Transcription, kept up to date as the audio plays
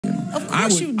Of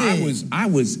course you did. I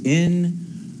was in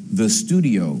the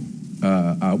studio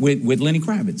with Lenny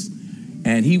Kravitz,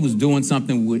 and he was doing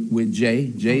something with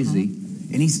Jay-Z,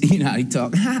 and he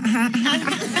talked.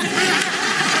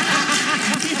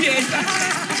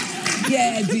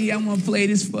 Yeah, D, I'm gonna play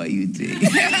this for you, D.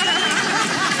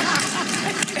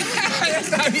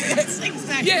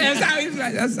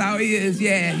 That's how he is.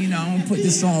 Yeah, I'm gonna put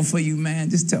this on for you, man.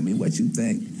 Just tell me what you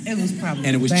think. It was probably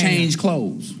And it was Change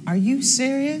Clothes. Are you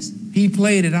serious? He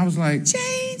played it. I was like,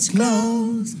 change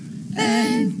clothes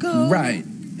and go. Right.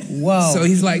 Whoa. So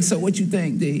he's like, so what you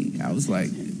think, D? I was like,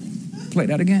 play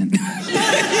that again.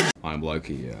 I'm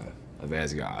Loki of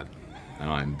Asgard, and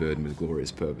I'm burdened with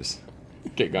glorious purpose.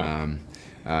 Keep going.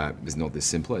 It's not this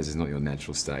simple. It's not your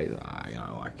natural state.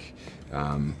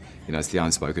 It's the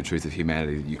unspoken truth of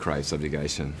humanity that you crave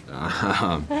subjugation.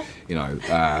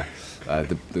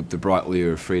 The bright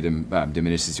lure of freedom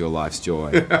diminishes your life's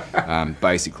joy.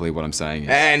 Basically, what I'm saying is.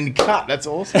 And cut. That's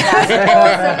awesome. That was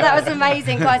awesome. That was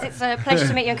amazing, guys. It's a pleasure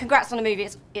to meet you, and congrats on the movie.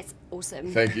 It's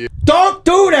awesome. Thank you. Don't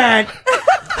do that!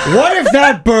 What if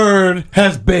that bird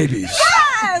has babies?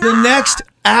 Yes! The next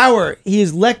hour, he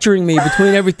is lecturing me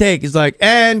between every take. He's like,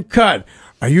 and cut.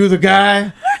 Are you the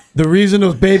guy? The reason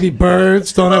those baby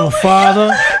birds don't have a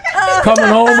father? Coming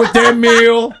home with their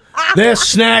meal, their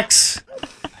snacks,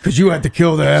 because you had to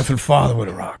kill their effing father with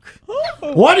a rock.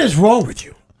 What is wrong with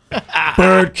you?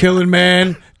 Bird killing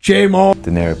man, J.Lo. De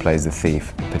Niro plays the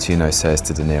thief. Pacino says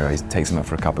to De Niro, he takes him up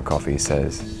for a cup of coffee, he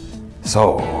says,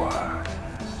 so,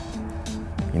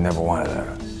 you never wanted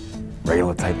a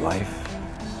regular type life?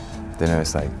 De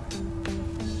Niro's like,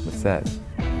 what's that?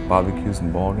 Barbecues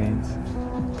and ball games?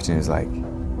 Pacino's like,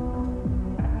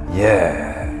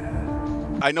 yeah.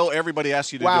 I know everybody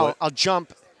asks you to do it. Wow, I'll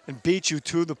jump and beat you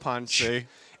to the punch. See?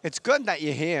 It's good that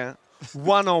you're here.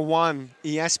 101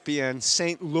 ESPN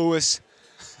St. Louis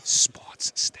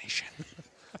Sports Station.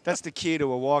 That's the key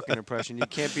to a walking impression. You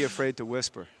can't be afraid to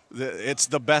whisper. It's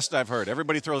the best I've heard.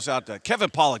 Everybody throws out that. Kevin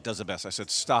Pollak does the best. I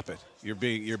said, stop it. You're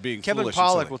being Kevin foolish.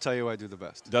 Pollak will tell you I do the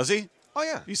best. Does he? Oh,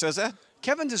 yeah. He says that?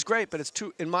 Kevin does great, but it's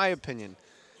too, in my opinion,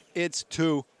 it's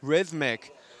too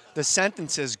rhythmic. The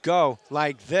sentences go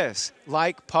like this,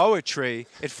 like poetry.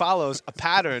 It follows a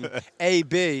pattern, A,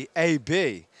 B, A,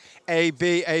 B, A,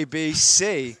 B, A, B,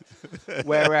 C,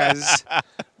 whereas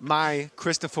my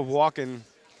Christopher Walken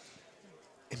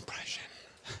impression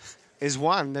is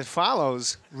one that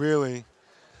follows, really,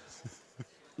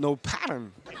 no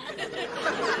pattern.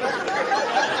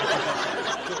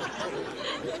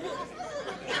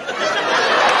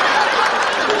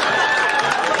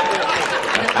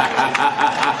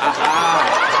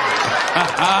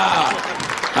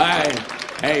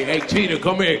 Hey, Cheetah,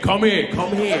 come here,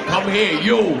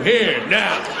 you, here,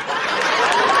 now.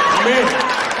 Come here.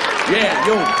 Yeah,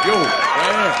 you.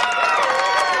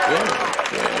 Yeah.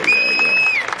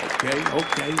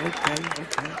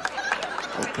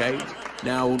 Okay.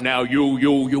 Now, you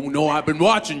know I've been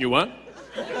watching you, huh?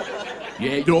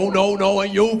 Yeah, no,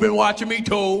 and you've been watching me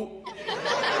too.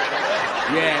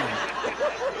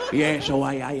 Yeah, so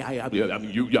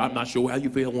I'm not sure how you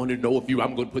feel. I want to know if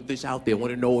I'm going to put this out there. I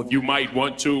want to know if you might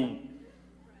want to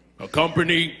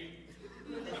accompany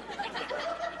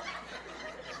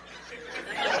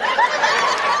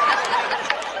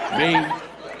me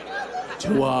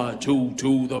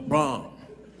to the prom.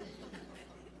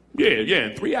 Yeah,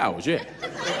 in 3 hours, yeah.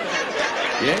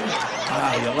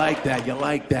 Yeah? You like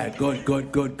that.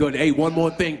 Good. Hey, one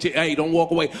more thing. Hey, don't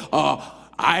walk away.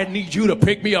 I need you to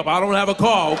pick me up. I don't have a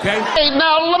car, okay? Hey,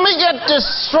 now, let me get this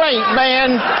straight,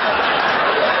 man.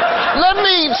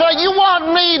 So you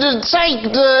want me to take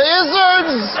the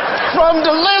izzards from the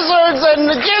lizards and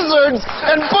the gizzards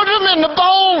and put them in the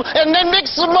bowl and then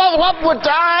mix them all up with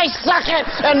the eye socket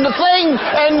and the thing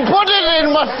and put it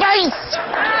in my face?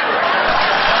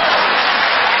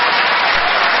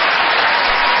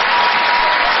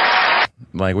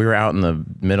 Like, we were out in the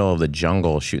middle of the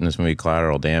jungle shooting this movie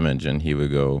Collateral Damage, and he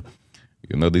would go,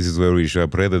 this is where we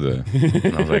shot Predator.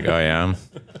 And I was like, oh, yeah?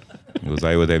 He goes,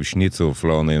 I would have schnitzel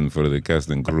flown in for the cast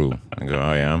and crew. I go,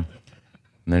 oh, yeah? And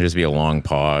then just be a long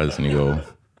pause, and you go,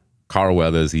 Carl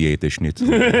Weathers, he ate the schnitzel.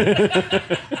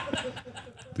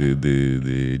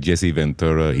 the Jesse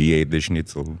Ventura, he ate the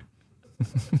schnitzel.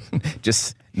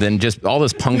 just all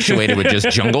this punctuated with just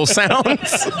jungle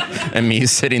sounds and me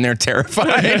sitting there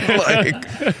terrified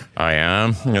like I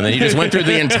am. And then he just went through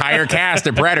the entire cast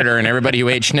of Predator and everybody who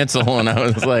ate schnitzel, and I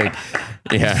was like,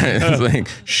 yeah, it was like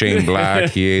Shane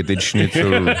Black, he ate the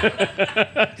schnitzel.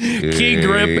 Key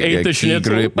Grip ate the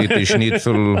schnitzel. Key Grip ate the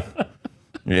schnitzel.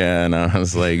 Yeah, and I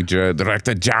was like,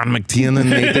 Director John McTiernan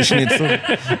made the schnitzel.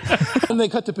 And they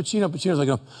cut to Pacino. Pacino's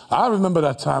like, I remember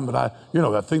that time, but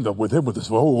that thing that with him with this,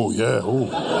 oh, yeah, oh.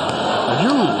 And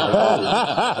you, and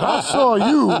I saw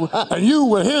you, and you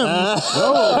with him.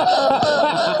 Oh.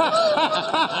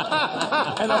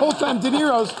 And the whole time, De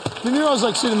Niro's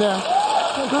like sitting there. De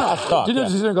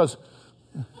Niro's sitting there and goes,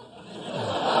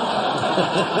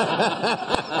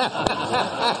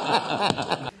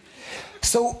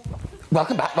 So,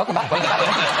 welcome back. You've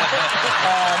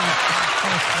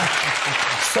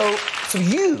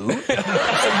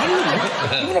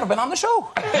never been on the show.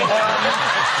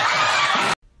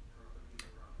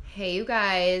 Hey, you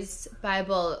guys,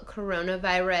 Bible,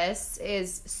 coronavirus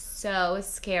is so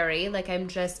scary. Like, I'm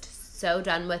just so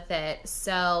done with it.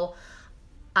 So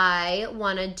I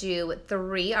want to do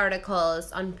 3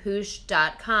 articles on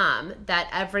Poosh.com that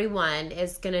everyone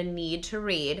is going to need to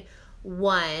read.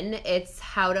 1, it's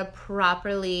how to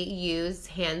properly use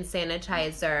hand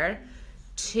sanitizer.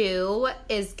 2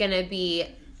 is going to be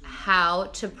how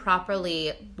to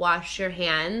properly wash your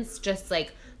hands, just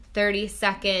like 30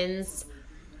 seconds.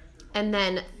 And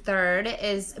then 3rd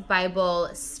is Bible,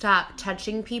 stop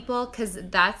touching people, because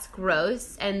that's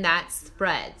gross and that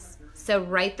spreads. So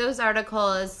write those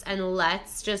articles and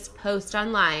let's just post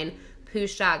online,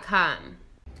 Poosh.com.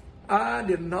 I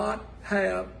did not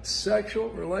have sexual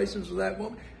relations with that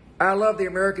woman. I love the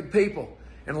American people.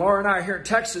 And Laura and I here in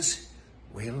Texas,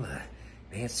 well,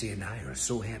 Nancy and I are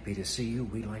so happy to see you.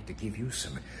 We'd like to give you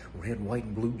some red, white,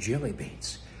 and blue jelly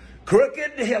beans.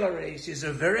 Crooked Hillary, she's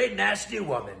a very nasty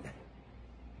woman.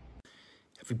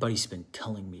 Everybody's been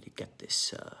telling me to get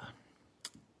this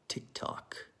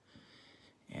TikTok,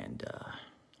 and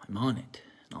I'm on it.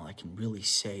 And all I can really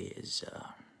say is,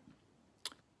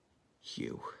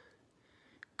 you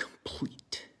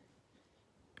complete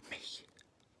me.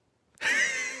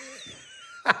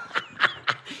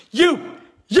 You!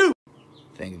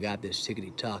 Think I got this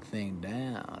tickety-tock thing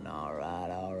down. All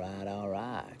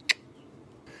right.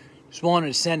 Just wanted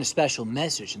to send a special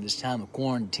message in this time of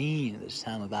quarantine, this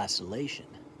time of isolation.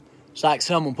 It's like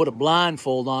someone put a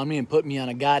blindfold on me and put me on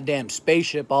a goddamn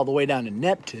spaceship all the way down to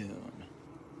Neptune.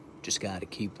 Just gotta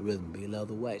keep the rhythm below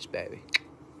the waist, baby.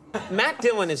 Matt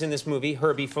Dillon is in this movie,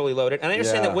 Herbie Fully Loaded, and I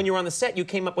understand that when you were on the set, you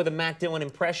came up with a Matt Dillon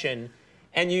impression,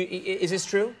 and is this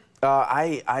true?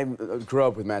 I grew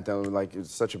up with Matt Dillon, like,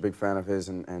 such a big fan of his,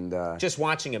 and Just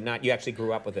watching him, not you actually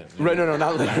grew up with him. Right, no,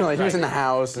 not literally. He was in the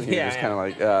house, and he was kind of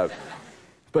like,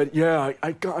 but yeah,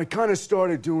 I kind of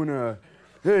started doing a,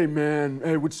 hey man,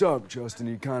 hey, what's up, Justin?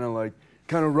 He kind of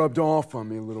rubbed off on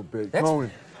me a little bit.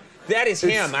 That is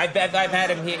him. I've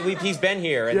had him. He's been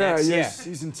here. And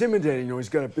he's intimidating. You know, he's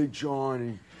got a big jaw,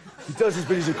 and he does this,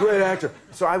 but he's a great actor.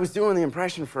 So I was doing the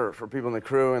impression for people in the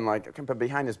crew, and like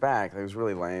behind his back, it was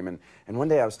really lame. And one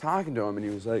day I was talking to him, and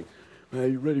he was like, "Hey,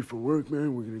 you ready for work,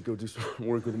 man? We're gonna go do some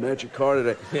work with the magic car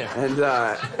today." Yeah. And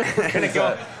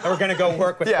we're gonna go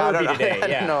work with Herbie today.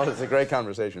 Yeah. No, it's a great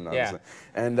conversation, obviously.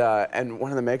 Yeah. And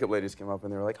one of the makeup ladies came up,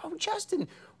 and they were like, "Oh, Justin,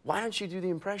 why don't you do the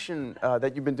impression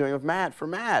that you've been doing with Matt for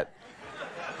Matt?"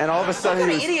 And all of a sudden, what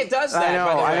kind of idiot does that? I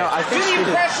know. I think do the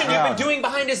impression you've been doing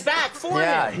behind his back for him.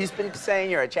 Yeah, he's been saying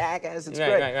you're a jackass. It's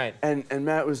great. Right. And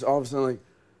Matt was all of a sudden like,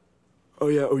 "Oh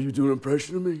yeah, oh you do an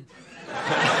impression of me?" And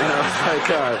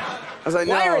I was like,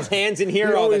 why no. are his hands in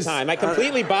here all the time? I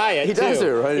completely buy it. He does it,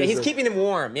 right? Yeah, he's keeping them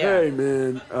warm. Yeah. Hey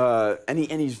man, and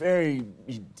he's very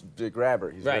the grabber.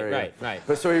 He's right.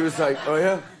 But so he was like, "Oh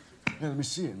yeah, let me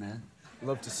see it, man. I'd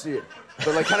love to see it."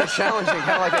 But like kind of challenging,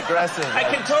 kind of like aggressive. I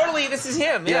can totally. This is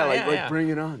him. Yeah, bring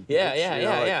it on. Yeah.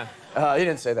 He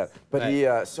didn't say that, but he.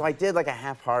 So I did like a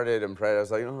half-hearted impression. I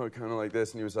was like, "Oh, kind of like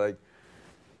this," and he was like,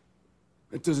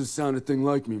 "It doesn't sound a thing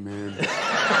like me, man."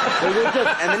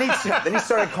 And then he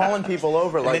started calling people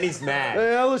over. And then he's mad.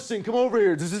 "Hey, Allison, come over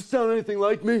here. Does this sound anything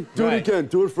like me? Do it again.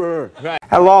 Do it for her." Right.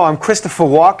 Hello, I'm Christopher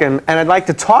Walken, and I'd like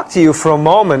to talk to you for a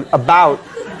moment about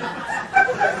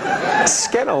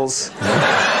Skittles,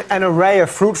 an array of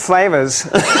fruit flavors.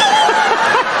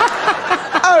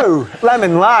 Oh,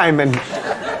 lemon, lime, and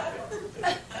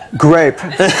grape.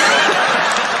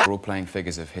 We're all playing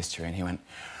figures of history, and he went,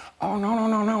 "Oh,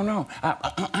 no.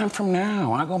 I'm from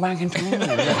now. I go back in time.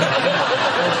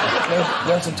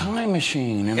 There's a time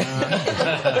machine, and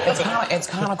it's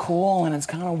kind of cool, and it's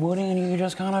kind of woody, and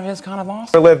it's kind of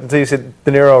awesome." I lived until you said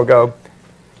De Niro go,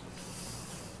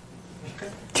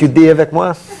 "Tu dis avec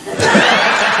moi?"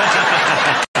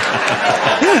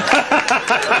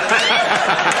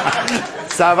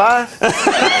 Ça va?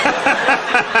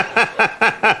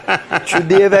 Tu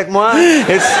dis avec moi?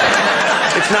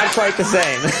 It's not quite the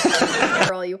same.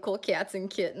 Girl, you cool cats and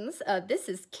kittens. This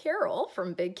is Carol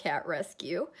from Big Cat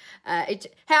Rescue.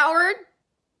 Howard,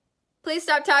 please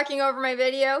stop talking over my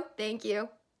video. Thank you.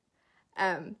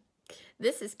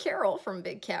 This is Carol from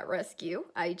Big Cat Rescue.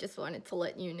 I just wanted to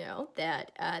let you know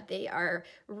that they are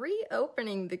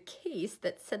reopening the case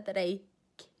that said that I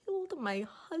killed my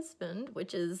husband,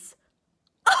 which is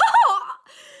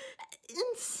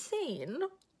insane.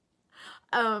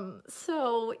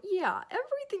 So yeah,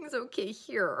 everything's okay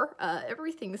here.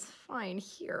 Everything's fine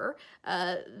here.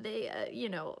 You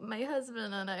know, my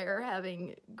husband and I are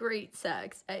having great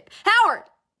sex. Howard!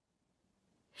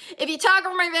 If you talk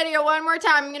over my video one more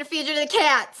time, I'm gonna feed you to the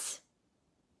cats.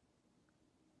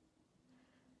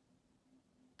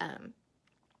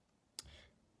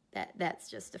 That's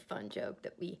just a fun joke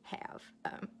that we have.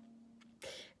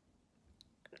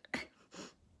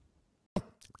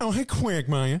 Oh, hey,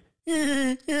 Quagmire.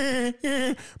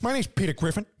 My name's Peter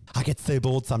Griffin. I get so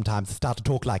bored sometimes I start to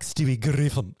talk like Stewie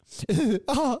Griffin.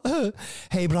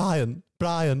 Hey, Brian.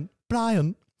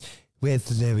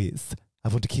 Where's Lois? I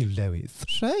want to kill Lois.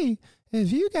 Say, have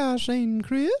you guys seen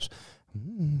Chris?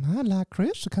 I'd like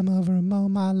Chris to come over and mow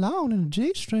my lawn in a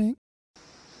G-string.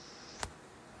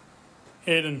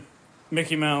 Hayden,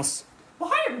 Mickey Mouse. Well,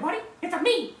 hi, everybody. It's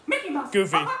me, Mickey Mouse.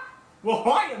 Goofy. Well,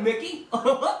 hiya, Mickey.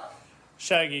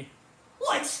 Shaggy.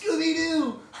 Like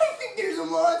Scooby-Doo. I think there's a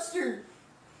monster.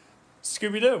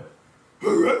 Scooby-Doo.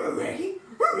 Ready?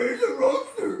 Where's the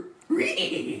monster?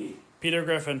 Peter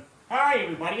Griffin. Hi,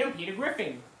 everybody. I'm Peter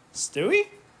Griffin. Stewie?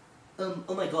 Oh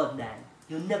my God, man.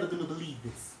 You're never gonna believe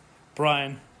this.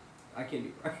 Brian. I can't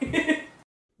be Brian.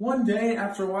 One day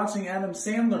after watching Adam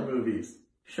Sandler movies.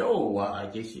 So,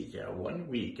 this is 1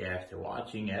 week after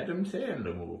watching Adam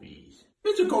Sandler movies.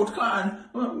 Mr. Coach Khan,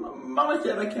 Mama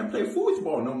said I can't play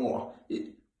football no more. Yes,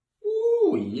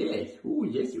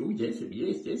 this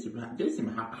is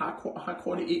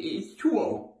hardcore, it's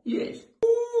true, yes.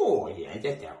 Oh, yeah,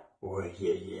 that's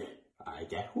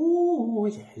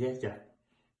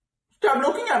Stop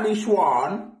looking at me,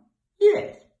 Swan.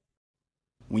 Yes.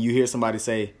 When you hear somebody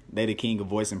say they the king of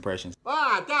voice impressions.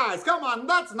 Ah, guys, come on,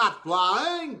 that's not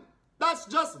flying. That's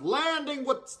just landing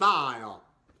with style.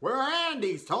 We're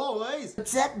Andy's toys.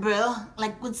 What's up, bro?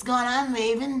 Like, what's going on,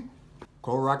 Raven?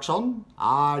 Correction,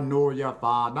 I know your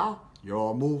father.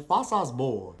 You're Mufasa's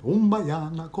boy.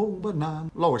 Umbayana, Kobanan.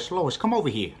 Lois, come over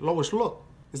here. Lois, look.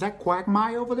 Is that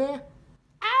Quagmire over there?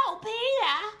 Oh,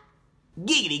 Peter!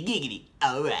 Giggity.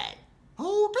 All right.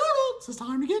 Oh, Doodles, it's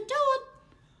time to get to it.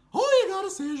 All you gotta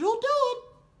say is you'll do it.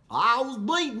 I was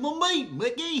beating my meat,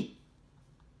 Mickey.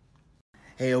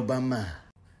 Hey, Obama.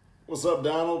 What's up,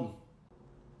 Donald?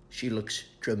 She looks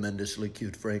tremendously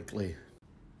cute, frankly.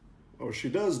 Oh, she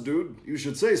does, dude. You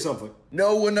should say something.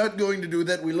 No, we're not going to do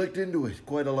that. We looked into it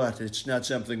quite a lot. It's not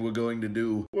something we're going to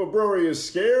do. Well, bro, are you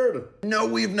scared? No,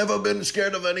 we've never been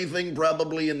scared of anything,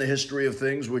 probably in the history of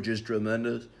things, which is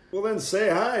tremendous. Well, then say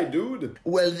hi, dude.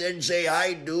 Well, then say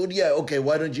hi, dude. Yeah, okay,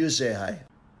 why don't you say hi?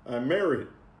 I'm married.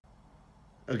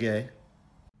 Okay.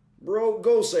 Bro,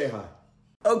 go say hi.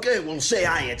 Okay, well, say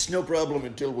hi. It's no problem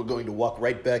until we're going to walk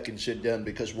right back and sit down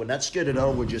because we're not scared at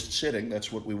all. We're just sitting.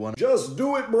 That's what we want. Just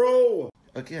do it, bro.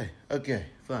 Okay,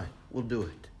 fine. We'll do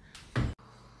it.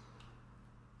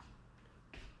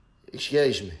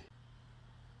 Excuse me.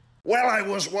 Well, I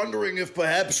was wondering if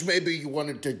perhaps maybe you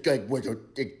wanted to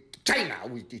China.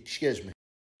 Excuse me.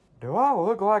 Do I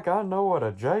look like I know what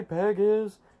a JPEG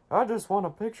is? I just want a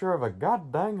picture of a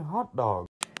goddamn hot dog.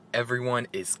 Everyone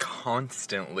is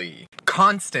constantly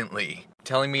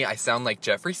telling me I sound like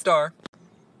Jeffree Star.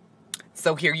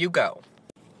 So here you go.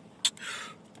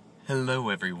 Hello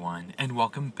everyone, and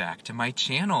welcome back to my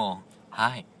channel.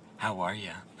 Hi, how are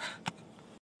ya?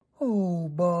 Oh,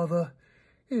 bother.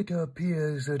 It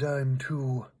appears that I'm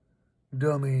too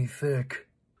dummy thick.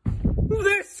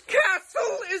 This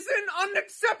castle is in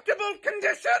unacceptable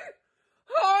condition!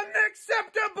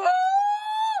 Unacceptable!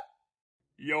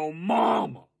 Yo,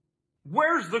 Mom!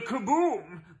 Where's the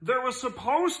kaboom? There was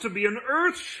supposed to be an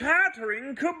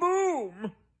earth-shattering kaboom!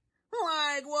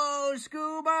 Like, whoa,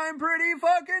 Scoob, I'm pretty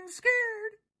fucking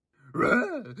scared.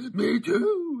 Me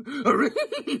too.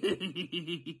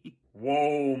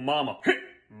 Whoa, Mama.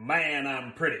 Man,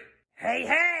 I'm pretty.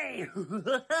 Hey!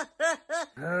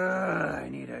 I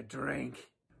need a drink.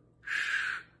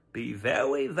 Shh. Be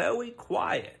very, very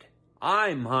quiet.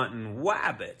 I'm hunting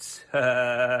wabbits.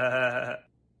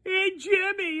 Hey,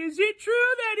 Jimmy, is it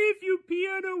true that if you pee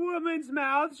in a woman's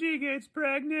mouth, she gets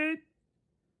pregnant?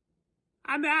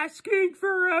 I'm asking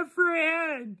for a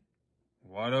friend.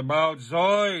 What about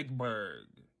Zoidberg?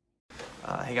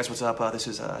 Hey guys, what's up? This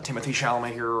is Timothy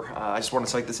Chalamet here. I just wanted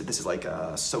to say this is like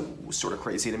so sort of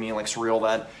crazy to me and like surreal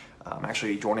that I'm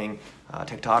actually joining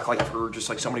TikTok. Like I've heard just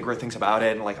like so many great things about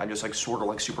it, and like I'm just like sort of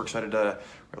like super excited to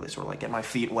really sort of like get my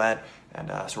feet wet and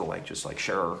sort of like just like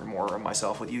share more of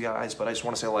myself with you guys. But I just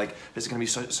want to say like this is gonna be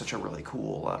such a really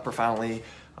cool, profoundly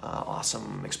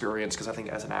awesome experience, because I think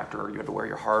as an actor you have to wear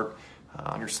your heart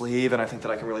on your sleeve, and I think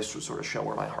that I can really sort of show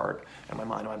where my heart and my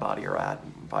mind and my body are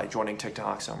at by joining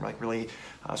TikTok. So I'm like really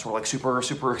sort of like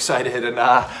super excited, and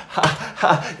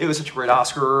it was such a great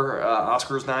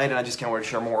Oscars night, and I just can't wait to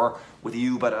share more with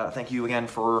you. But thank you again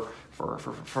for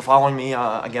following me.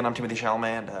 Again, I'm Timothy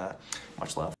Chalamet, and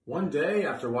much love. One day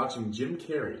after watching Jim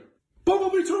Carrey.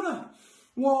 Bumblebee Tuna!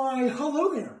 Why,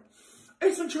 hello there.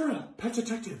 Ace Ventura, Pet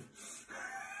Detective.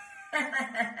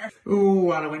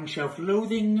 Ooh, out of wind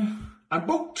self-loathing. I'm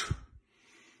booked.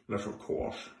 Unless, of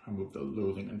course, I move the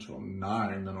loathing until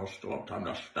 9, then I'll still have time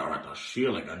to stare at the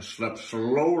ceiling and slip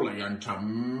slowly into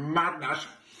madness.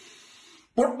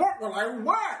 But what will I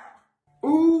wear?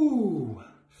 Ooh.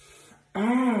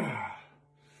 Ah.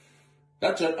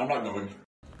 That's it. I'm not going.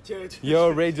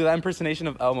 Yo, Ray, do that impersonation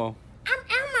of Elmo. I'm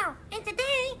Elmo, and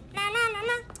today, la la la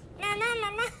la, la la la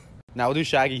la. Now we'll do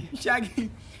Shaggy.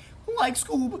 Shaggy, like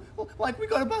Scoob, like we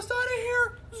gotta bust out of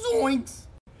here. Zoinks.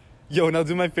 Yo, now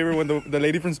do my favorite one, the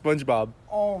lady from SpongeBob.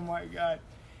 Oh my god.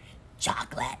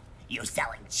 Chocolate? You're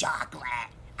selling chocolate?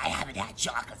 I haven't had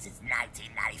chocolate since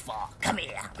 1994. Come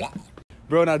here.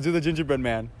 Bro, now do the gingerbread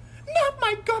man. Not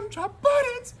my gumdrop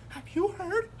buttons. Have you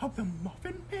heard of the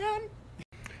Muffin Man?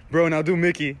 Bro, now do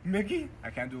Mickey. Mickey? I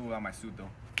can't do it without my suit, though.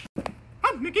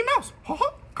 I'm Mickey Mouse. Ho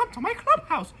ho. Come to my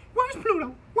clubhouse. Where's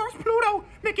Pluto? Where's Pluto?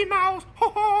 Mickey Mouse.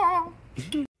 Ho ho.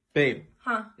 Babe.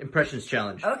 Huh? Impressions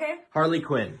challenge. Okay. Harley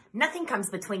Quinn. Nothing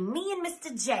comes between me and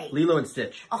Mr. J. Lilo and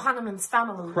Stitch. O'Hanlon's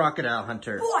family. Crocodile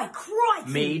Hunter. Boy,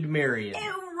 crikey. Maid Marian.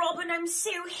 Oh, Robin, I'm so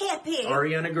happy.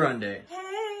 Ariana Grande.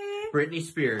 Hey. Britney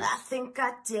Spears. I think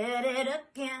I did it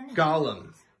again.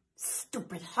 Gollum.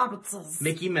 Stupid hobbitses.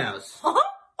 Mickey Mouse. Oh,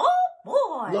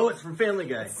 boy. Lois from Family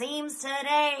Guy. It seems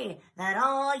today that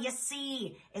all you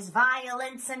see is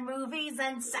violence in movies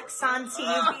and sex on TV.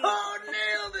 Oh,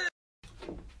 nailed it.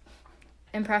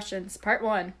 Impressions, part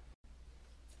 1.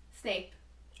 Snape.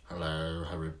 Hello,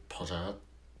 Harry Potter.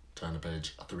 Turn to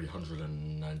page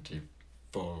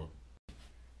 394.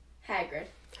 Hagrid.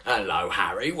 Hello,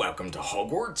 Harry. Welcome to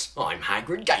Hogwarts. I'm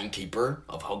Hagrid, gamekeeper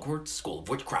of Hogwarts School of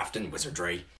Witchcraft and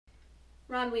Wizardry.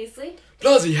 Ron Weasley.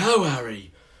 Bloody hell,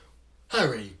 Harry.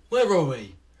 Harry, where are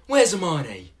we? Where's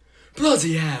Hermione?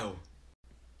 Bloody hell.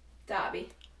 Dobby.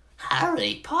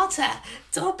 Harry Potter,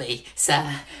 Dobby,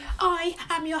 sir. I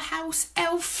am your house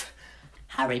elf.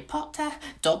 Harry Potter,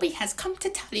 Dobby has come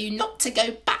to tell you not to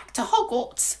go back to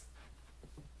Hogwarts.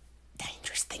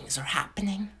 Dangerous things are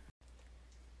happening.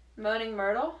 Moaning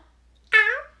Myrtle.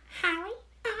 Harry,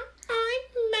 I'm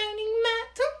Moaning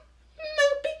Myrtle.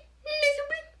 Moping,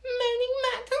 miserably, Moaning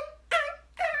Myrtle.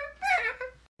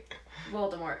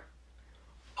 Voldemort.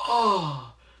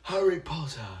 Ah, Harry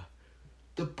Potter,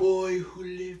 the boy who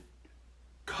lived,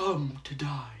 come to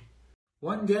die.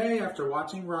 One day after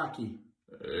watching Rocky.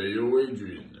 Hey, yo,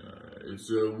 Adrian. It's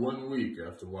 1 week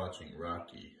after watching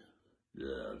Rocky.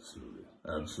 Yeah,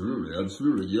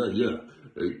 absolutely. Yeah.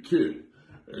 Hey, kid,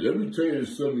 let me tell you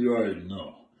something you already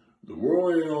know. The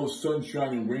world ain't all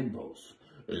sunshine and rainbows.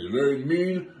 It's a very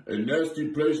mean and nasty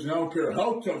place, and I don't care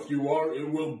how tough you are, it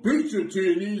will beat you to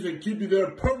your knees and keep you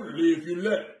there permanently if you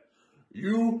let it.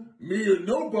 You, me, or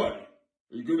nobody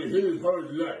is gonna hit as hard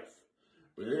as life.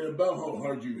 But it ain't about how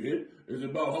hard you hit. It's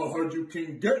about how hard you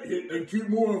can get hit and keep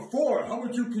moving forward. How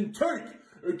much you can take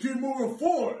and keep moving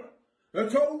forward.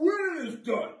 That's how winning is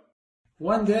done.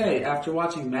 One day after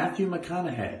watching Matthew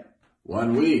McConaughey.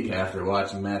 1 week after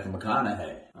watching Matthew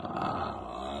McConaughey.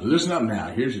 Listen up now.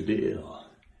 Here's the deal.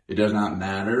 It does not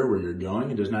matter where you're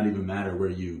going. It does not even matter where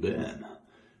you've been.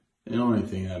 The only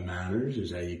thing that matters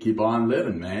is that you keep on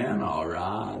living, man. All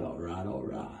right.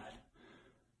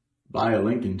 Buy a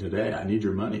Lincoln today. I need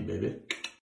your money, baby.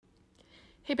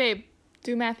 Hey, babe,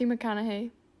 do Matthew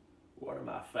McConaughey. One of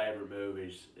my favorite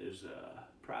movies is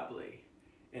probably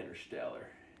Interstellar.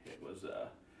 It was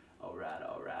all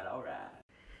right.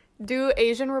 Do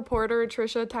Asian reporter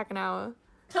Trisha Takanawa.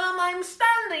 Tom, I'm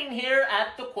standing here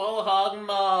at the Quahog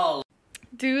Mall.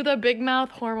 Do the big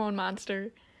mouth hormone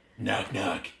monster. Knock,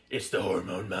 knock. It's the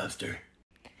hormone monster.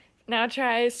 Now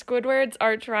try Squidward's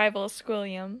arch rival,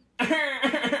 Squilliam.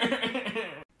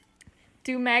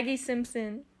 Do Maggie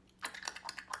Simpson.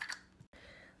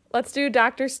 Let's do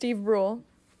Dr. Steve Brule.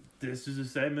 This is a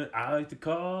segment I like to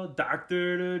call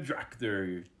Dr. the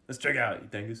Doctor. Let's check out, you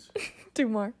think? Do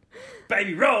more.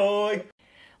 Baby Roy!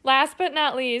 Last but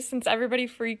not least, since everybody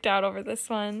freaked out over this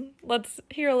one, let's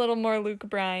hear a little more Luke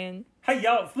Bryan. Hey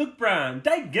y'all, it's Luke Bryan.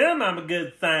 Dadgum, I'm a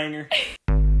good singer.